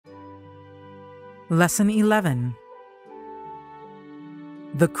Lesson 11.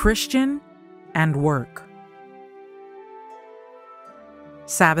 The Christian and Work.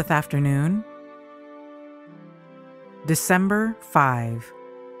 Sabbath Afternoon, December 5.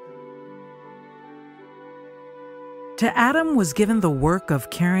 To Adam was given the work of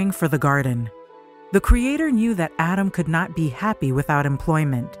caring for the garden. The Creator knew that Adam could not be happy without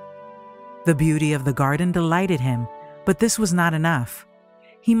employment. The beauty of the garden delighted him, but this was not enough.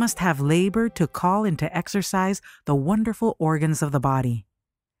 He must have labor to call into exercise the wonderful organs of the body.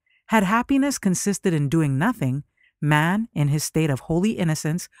 Had happiness consisted in doing nothing, man, in his state of holy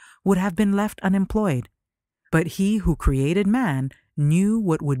innocence, would have been left unemployed. But He who created man knew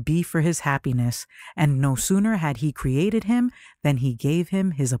what would be for his happiness, and no sooner had He created him than He gave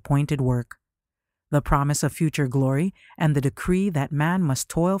him his appointed work. The promise of future glory and the decree that man must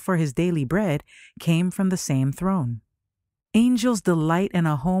toil for his daily bread came from the same throne. Angels delight in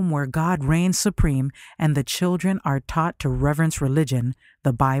a home where God reigns supreme and the children are taught to reverence religion,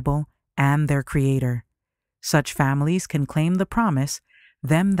 the Bible, and their Creator. Such families can claim the promise,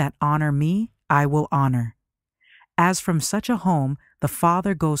 "Them that honor me, I will honor." As from such a home the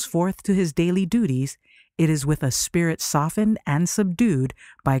father goes forth to his daily duties, it is with a spirit softened and subdued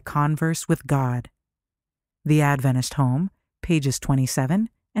by converse with God. The Adventist Home, pages 27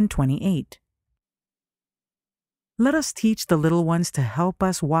 and 28. Let us teach the little ones to help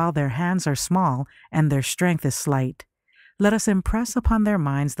us while their hands are small and their strength is slight. Let us impress upon their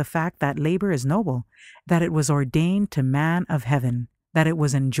minds the fact that labor is noble, that it was ordained to man of heaven, that it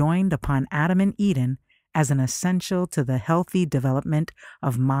was enjoined upon Adam in Eden as an essential to the healthy development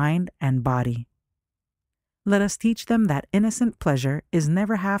of mind and body. Let us teach them that innocent pleasure is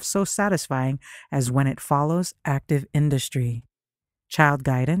never half so satisfying as when it follows active industry. Child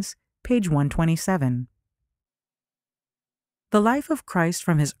Guidance, page 127. The life of Christ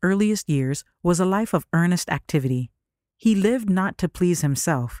from His earliest years was a life of earnest activity. He lived not to please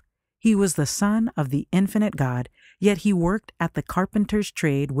Himself. He was the Son of the infinite God, yet He worked at the carpenter's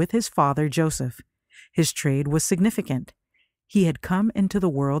trade with His father Joseph. His trade was significant. He had come into the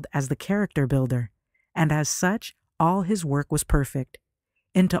world as the character builder, and as such, all His work was perfect.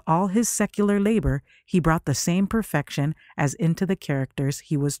 Into all His secular labor, He brought the same perfection as into the characters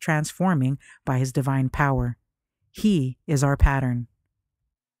He was transforming by His divine power. He is our pattern.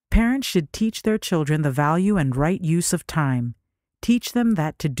 Parents should teach their children the value and right use of time. Teach them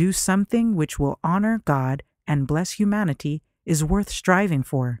that to do something which will honor God and bless humanity is worth striving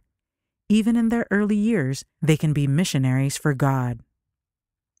for. Even in their early years, they can be missionaries for God.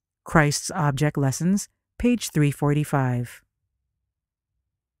 Christ's Object Lessons, page 345.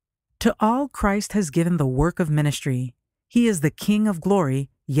 To all Christ has given the work of ministry. He is the King of glory,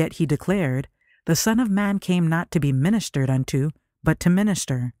 yet He declared, "The Son of Man came not to be ministered unto, but to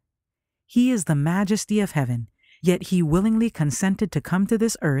minister." He is the majesty of heaven, yet He willingly consented to come to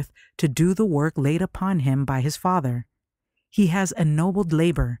this earth to do the work laid upon Him by His Father. He has ennobled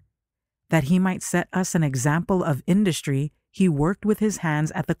labor. That He might set us an example of industry, He worked with His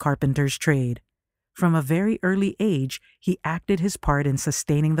hands at the carpenter's trade. From a very early age, He acted His part in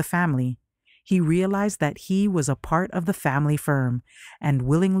sustaining the family. He realized that He was a part of the family firm and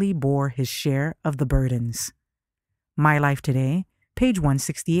willingly bore His share of the burdens. My Life Today, page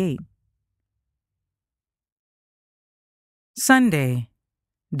 168. Sunday,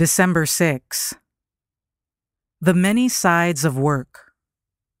 December 6. The Many Sides of Work.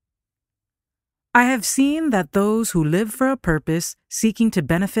 I have seen that those who live for a purpose, seeking to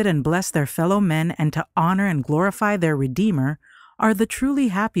benefit and bless their fellow men and to honor and glorify their Redeemer, are the truly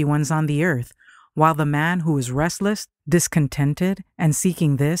happy ones on the earth, while the man who is restless, discontented, and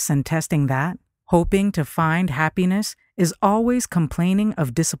seeking this and testing that, hoping to find happiness, is always complaining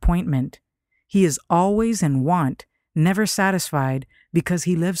of disappointment. He is always in want, never satisfied, because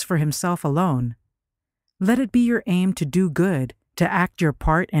he lives for himself alone. Let it be your aim to do good, to act your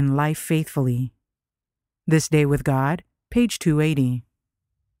part in life faithfully. This Day with God, page 280.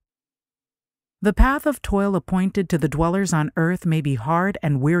 The path of toil appointed to the dwellers on earth may be hard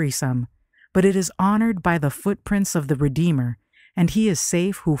and wearisome, but it is honored by the footprints of the Redeemer, and he is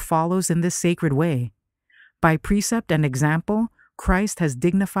safe who follows in this sacred way. By precept and example, Christ has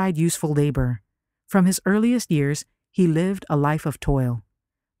dignified useful labor. From his earliest years, he lived a life of toil.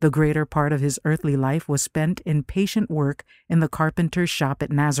 The greater part of his earthly life was spent in patient work in the carpenter's shop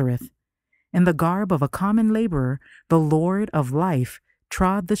at Nazareth. In the garb of a common laborer, the Lord of life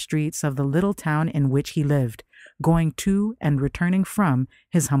trod the streets of the little town in which he lived, going to and returning from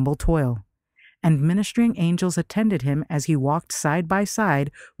his humble toil. And ministering angels attended him as he walked side by side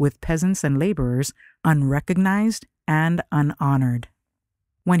with peasants and laborers, unrecognized and unhonored.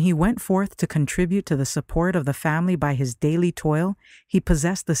 When he went forth to contribute to the support of the family by his daily toil, he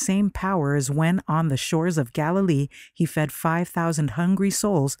possessed the same power as when on the shores of Galilee he fed 5,000 hungry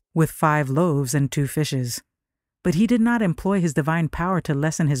souls with 5 loaves and 2 fishes. But he did not employ his divine power to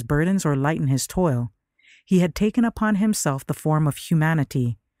lessen his burdens or lighten his toil. He had taken upon himself the form of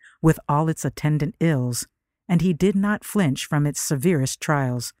humanity, with all its attendant ills, and he did not flinch from its severest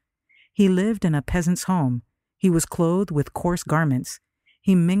trials. He lived in a peasant's home. He was clothed with coarse garments.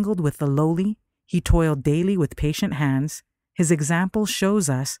 He mingled with the lowly. He toiled daily with patient hands. His example shows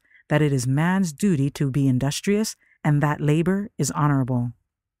us that it is man's duty to be industrious and that labor is honorable.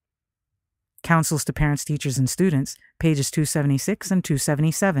 Counsels to Parents, Teachers, and Students, pages 276 and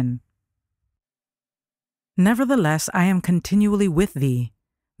 277. Nevertheless, I am continually with thee.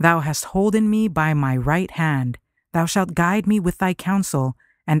 Thou hast holden me by my right hand. Thou shalt guide me with thy counsel,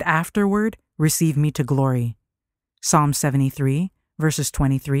 and afterward receive me to glory. Psalm 73, verses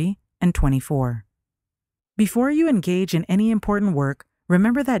 23 and 24. Before you engage in any important work,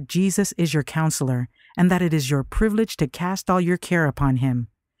 remember that Jesus is your counselor, and that it is your privilege to cast all your care upon him.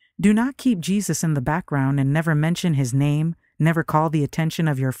 Do not keep Jesus in the background and never mention his name, never call the attention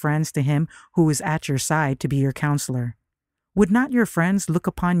of your friends to him who is at your side to be your counselor. Would not your friends look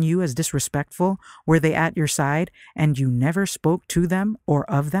upon you as disrespectful were they at your side and you never spoke to them or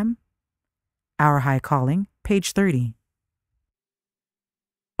of them? Our High Calling, page 30.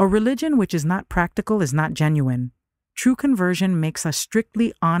 A religion which is not practical is not genuine. True conversion makes us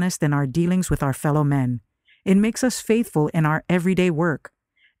strictly honest in our dealings with our fellow men. It makes us faithful in our everyday work.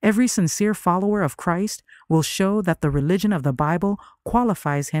 Every sincere follower of Christ will show that the religion of the Bible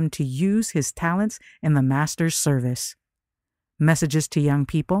qualifies him to use his talents in the Master's service. Messages to Young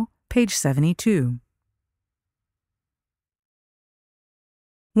People, page 72.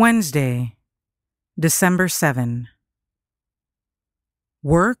 Wednesday, December 7.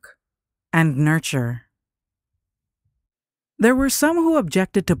 Work and nurture. There were some who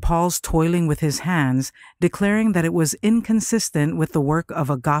objected to Paul's toiling with his hands, declaring that it was inconsistent with the work of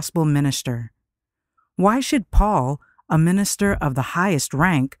a gospel minister. Why should Paul, a minister of the highest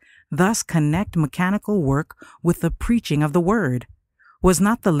rank, thus connect mechanical work with the preaching of the word? Was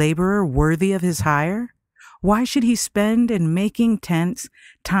not the laborer worthy of his hire? Why should he spend in making tents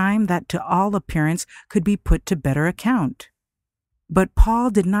time that to all appearance could be put to better account? But Paul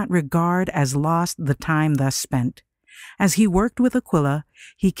did not regard as lost the time thus spent. As he worked with Aquila,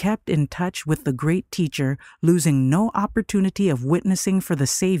 he kept in touch with the great teacher, losing no opportunity of witnessing for the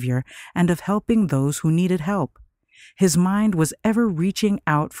Savior and of helping those who needed help. His mind was ever reaching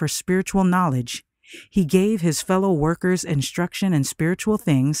out for spiritual knowledge. He gave his fellow workers instruction in spiritual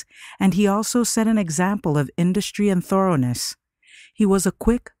things, and he also set an example of industry and thoroughness. He was a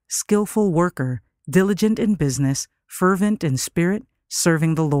quick, skillful worker, diligent in business, fervent in spirit,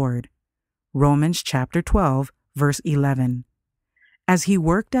 serving the Lord. Romans chapter 12, verse 11. As he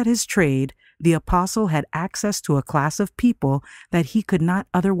worked at his trade, the apostle had access to a class of people that he could not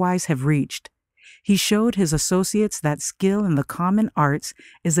otherwise have reached. He showed his associates that skill in the common arts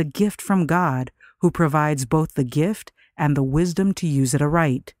is a gift from God, who provides both the gift and the wisdom to use it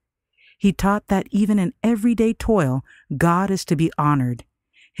aright. He taught that even in everyday toil, God is to be honored.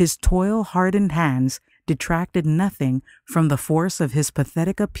 His toil-hardened hands detracted nothing from the force of his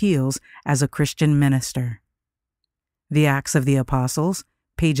pathetic appeals as a Christian minister. The Acts of the Apostles,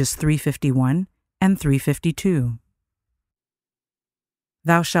 pages 351 and 352.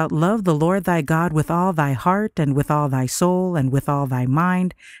 Thou shalt love the Lord thy God with all thy heart, and with all thy soul, and with all thy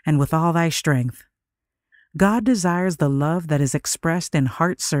mind, and with all thy strength. God desires the love that is expressed in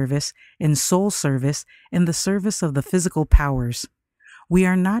heart service, in soul service, in the service of the physical powers. We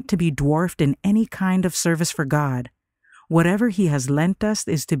are not to be dwarfed in any kind of service for God. Whatever he has lent us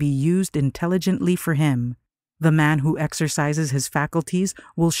is to be used intelligently for him. The man who exercises his faculties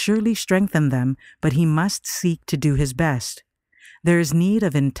will surely strengthen them, but he must seek to do his best. There is need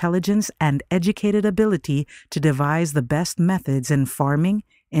of intelligence and educated ability to devise the best methods in farming,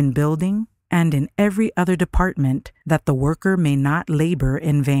 in building, and in every other department, that the worker may not labor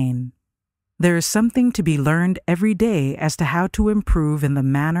in vain. There is something to be learned every day as to how to improve in the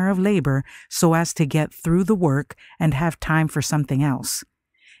manner of labor so as to get through the work and have time for something else.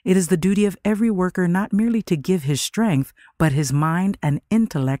 It is the duty of every worker not merely to give his strength, but his mind and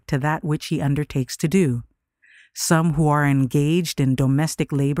intellect to that which he undertakes to do. Some who are engaged in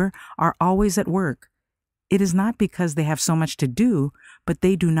domestic labor are always at work. It is not because they have so much to do, but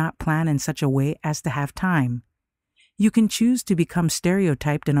they do not plan in such a way as to have time. You can choose to become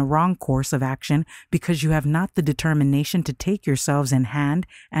stereotyped in a wrong course of action because you have not the determination to take yourselves in hand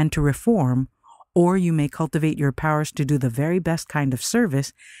and to reform, Or you may cultivate your powers to do the very best kind of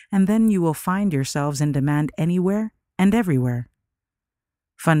service, and then you will find yourselves in demand anywhere and everywhere.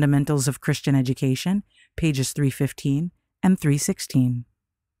 Fundamentals of Christian Education, pages 315 and 316.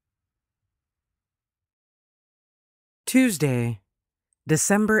 Tuesday,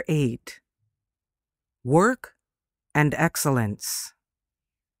 December 8. Work and Excellence.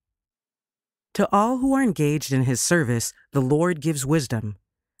 To all who are engaged in his service, the Lord gives wisdom.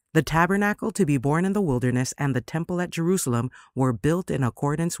 The tabernacle to be born in the wilderness and the temple at Jerusalem were built in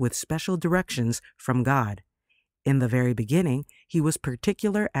accordance with special directions from God. In the very beginning, he was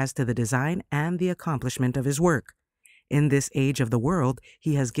particular as to the design and the accomplishment of his work. In this age of the world,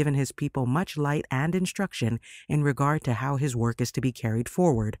 he has given his people much light and instruction in regard to how his work is to be carried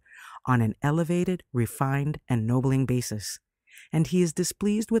forward, on an elevated, refined, and ennobling basis. And he is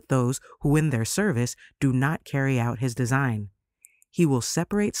displeased with those who in their service do not carry out his design. He will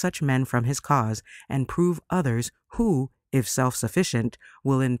separate such men from his cause and prove others who, if self-sufficient,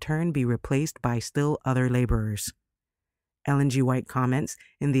 will in turn be replaced by still other laborers. Ellen G. White comments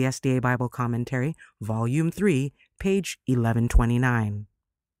in the SDA Bible Commentary, Volume 3, page 1129.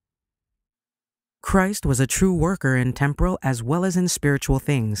 Christ was a true worker in temporal as well as in spiritual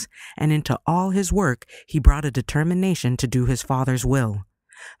things, and into all his work he brought a determination to do his Father's will.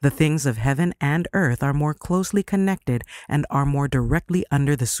 The things of heaven and earth are more closely connected and are more directly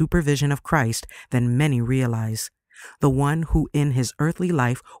under the supervision of Christ than many realize. The one who in his earthly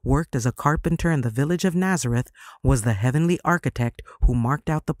life worked as a carpenter in the village of Nazareth was the heavenly architect who marked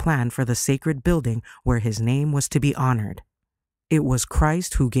out the plan for the sacred building where his name was to be honored. It was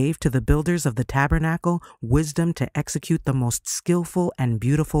Christ who gave to the builders of the tabernacle wisdom to execute the most skillful and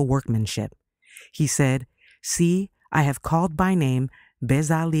beautiful workmanship. He said, "See, I have called by name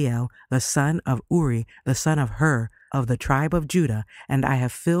Bezaleel, the son of Uri, the son of Hur, of the tribe of Judah, and I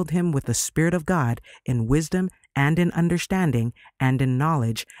have filled him with the Spirit of God in wisdom and in understanding and in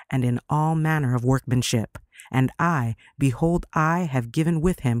knowledge and in all manner of workmanship. And I, behold, I have given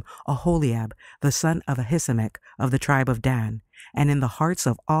with him Aholiab, the son of Ahisamach, of the tribe of Dan. And in the hearts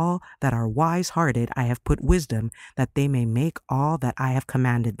of all that are wise-hearted I have put wisdom, that they may make all that I have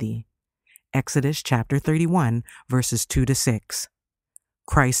commanded thee." Exodus chapter 31, verses 2-6.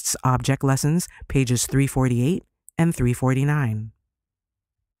 Christ's Object Lessons, pages 348 and 349.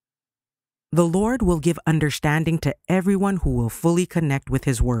 The Lord will give understanding to everyone who will fully connect with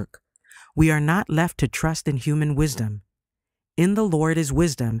his work. We are not left to trust in human wisdom. In the Lord is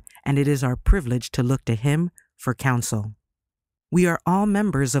wisdom, and it is our privilege to look to him for counsel. We are all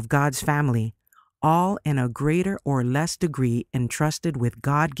members of God's family, all in a greater or less degree entrusted with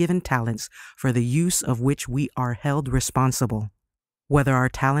God-given talents for the use of which we are held responsible. Whether our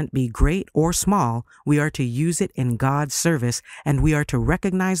talent be great or small, we are to use it in God's service, and we are to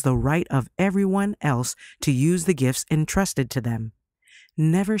recognize the right of everyone else to use the gifts entrusted to them.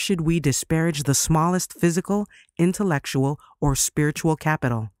 Never should we disparage the smallest physical, intellectual, or spiritual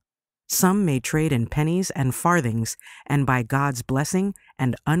capital. Some may trade in pennies and farthings, and by God's blessing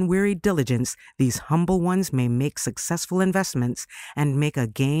and unwearied diligence, these humble ones may make successful investments and make a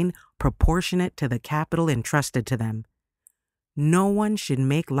gain proportionate to the capital entrusted to them. No one should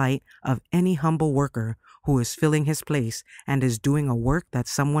make light of any humble worker who is filling his place and is doing a work that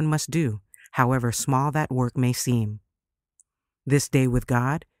someone must do, however small that work may seem. This Day with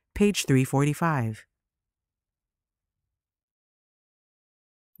God, page 345.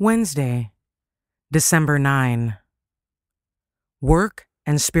 Wednesday, December 9. Work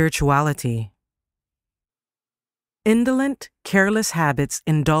and Spirituality. Indolent, careless habits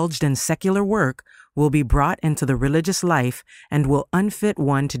indulged in secular work will be brought into the religious life and will unfit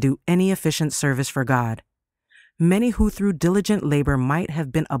one to do any efficient service for God. Many who through diligent labor might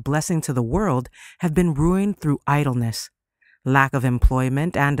have been a blessing to the world have been ruined through idleness. Lack of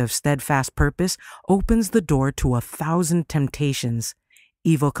employment and of steadfast purpose opens the door to 1,000 temptations.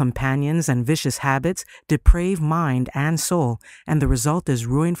 Evil companions and vicious habits deprave mind and soul, and the result is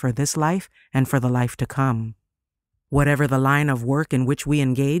ruin for this life and for the life to come. Whatever the line of work in which we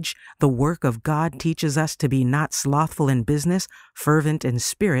engage, the work of God teaches us to be not slothful in business, fervent in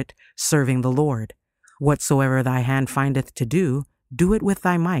spirit, serving the Lord. Whatsoever thy hand findeth to do, do it with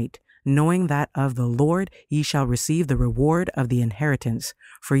thy might, knowing that of the Lord ye shall receive the reward of the inheritance,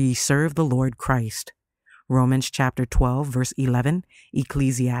 for ye serve the Lord Christ. Romans chapter 12, verse 11,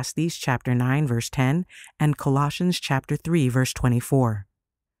 Ecclesiastes chapter 9, verse 10, and Colossians chapter 3, verse 24.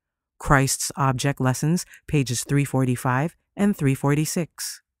 Christ's Object Lessons, pages 345 and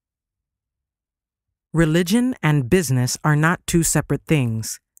 346. Religion and business are not two separate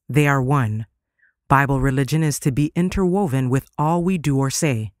things. They are one. Bible religion is to be interwoven with all we do or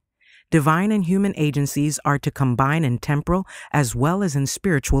say. Divine and human agencies are to combine in temporal as well as in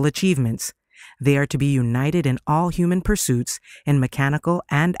spiritual achievements. They are to be united in all human pursuits, in mechanical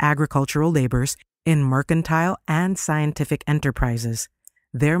and agricultural labors, in mercantile and scientific enterprises.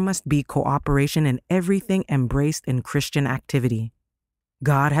 There must be cooperation in everything embraced in Christian activity.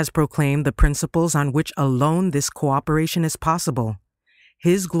 God has proclaimed the principles on which alone this cooperation is possible.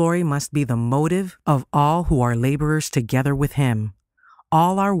 His glory must be the motive of all who are laborers together with Him.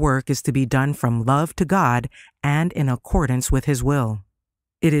 All our work is to be done from love to God and in accordance with His will.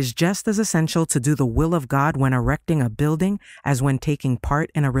 It is just as essential to do the will of God when erecting a building as when taking part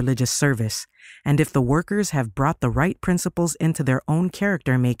in a religious service. And if the workers have brought the right principles into their own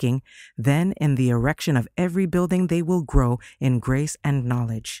character making, then in the erection of every building they will grow in grace and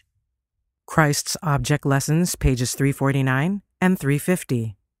knowledge. Christ's Object Lessons, pages 349 and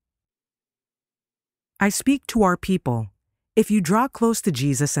 350. I speak to our people. If you draw close to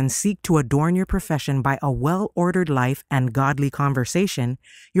Jesus and seek to adorn your profession by a well-ordered life and godly conversation,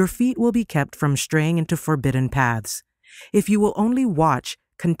 your feet will be kept from straying into forbidden paths. If you will only watch,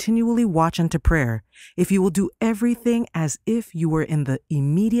 continually watch unto prayer, if you will do everything as if you were in the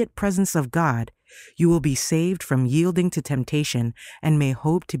immediate presence of God, you will be saved from yielding to temptation and may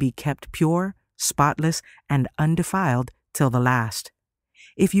hope to be kept pure, spotless, and undefiled till the last.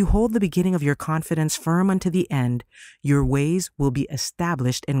 If you hold the beginning of your confidence firm unto the end, your ways will be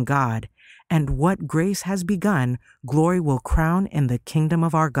established in God, and what grace has begun, glory will crown in the kingdom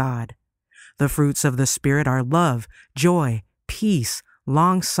of our God. The fruits of the Spirit are love, joy, peace,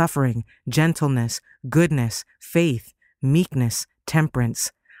 long-suffering, gentleness, goodness, faith, meekness,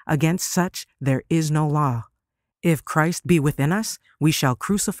 temperance. Against such there is no law. If Christ be within us, we shall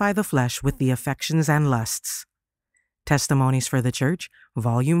crucify the flesh with the affections and lusts. Testimonies for the Church,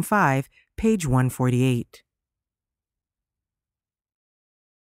 Volume 5, page 148.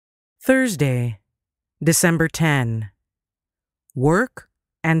 Thursday, December 10. Work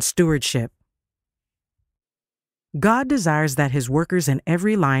and Stewardship. God desires that His workers in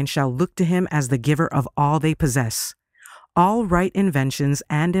every line shall look to Him as the giver of all they possess. All right inventions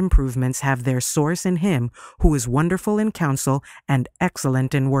and improvements have their source in Him who is wonderful in counsel and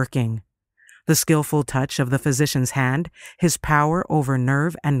excellent in working. The skillful touch of the physician's hand, his power over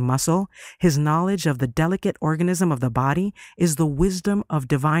nerve and muscle, his knowledge of the delicate organism of the body is the wisdom of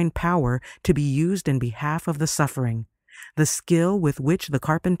divine power to be used in behalf of the suffering. The skill with which the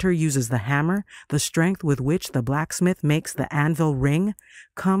carpenter uses the hammer, the strength with which the blacksmith makes the anvil ring,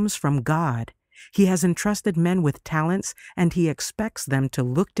 comes from God. He has entrusted men with talents, and He expects them to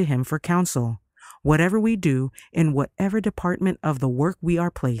look to Him for counsel. Whatever we do, in whatever department of the work we are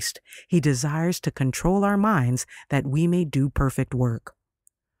placed, He desires to control our minds that we may do perfect work.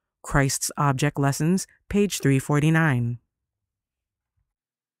 Christ's Object Lessons, page 349.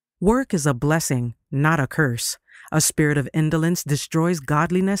 Work is a blessing, not a curse. A spirit of indolence destroys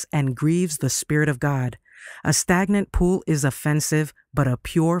godliness and grieves the Spirit of God. A stagnant pool is offensive, but a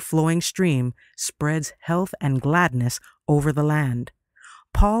pure flowing stream spreads health and gladness over the land.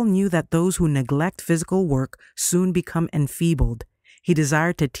 Paul knew that those who neglect physical work soon become enfeebled. He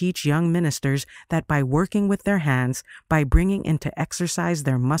desired to teach young ministers that by working with their hands, by bringing into exercise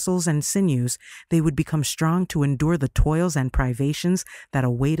their muscles and sinews, they would become strong to endure the toils and privations that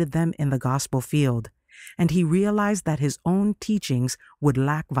awaited them in the gospel field. And he realized that his own teachings would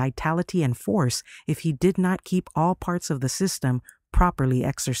lack vitality and force if he did not keep all parts of the system properly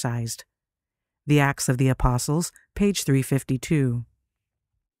exercised. The Acts of the Apostles, page 352.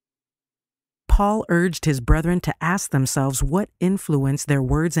 Paul urged his brethren to ask themselves what influence their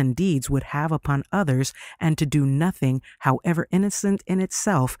words and deeds would have upon others and to do nothing, however innocent in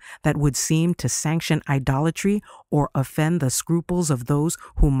itself, that would seem to sanction idolatry or offend the scruples of those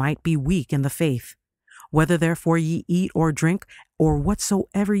who might be weak in the faith. Whether therefore ye eat or drink, or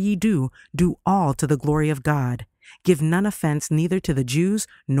whatsoever ye do, do all to the glory of God. Give none offense neither to the Jews,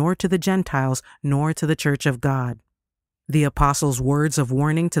 nor to the Gentiles, nor to the church of God. The apostles' words of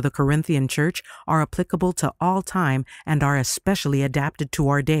warning to the Corinthian church are applicable to all time and are especially adapted to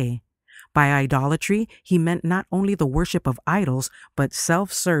our day. By idolatry, he meant not only the worship of idols, but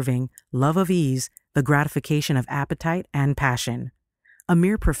self-serving, love of ease, the gratification of appetite and passion. A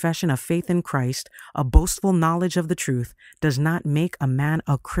mere profession of faith in Christ, a boastful knowledge of the truth, does not make a man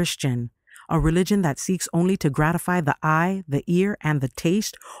a Christian. A religion that seeks only to gratify the eye, the ear, and the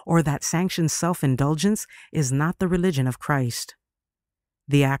taste, or that sanctions self-indulgence, is not the religion of Christ.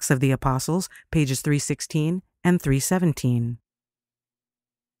 The Acts of the Apostles, pages 316 and 317.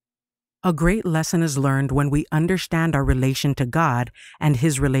 A great lesson is learned when we understand our relation to God and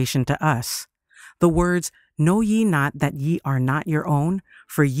His relation to us. The words, Know ye not that ye are not your own,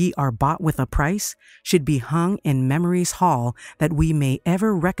 for ye are bought with a price, should be hung in memory's hall, that we may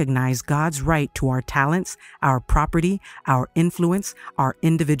ever recognize God's right to our talents, our property, our influence, our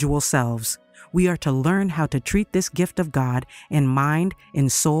individual selves. We are to learn how to treat this gift of God in mind, in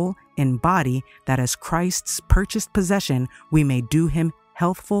soul, in body, that as Christ's purchased possession, we may do him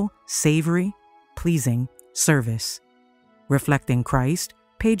healthful, savory, pleasing service. Reflecting Christ,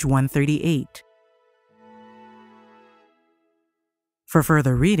 page 138. For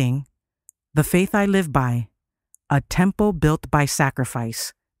further reading, The Faith I Live By, A Temple Built by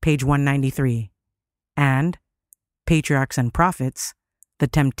Sacrifice, page 193, and Patriarchs and Prophets, The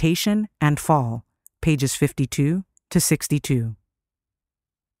Temptation and Fall, pages 52 to 62.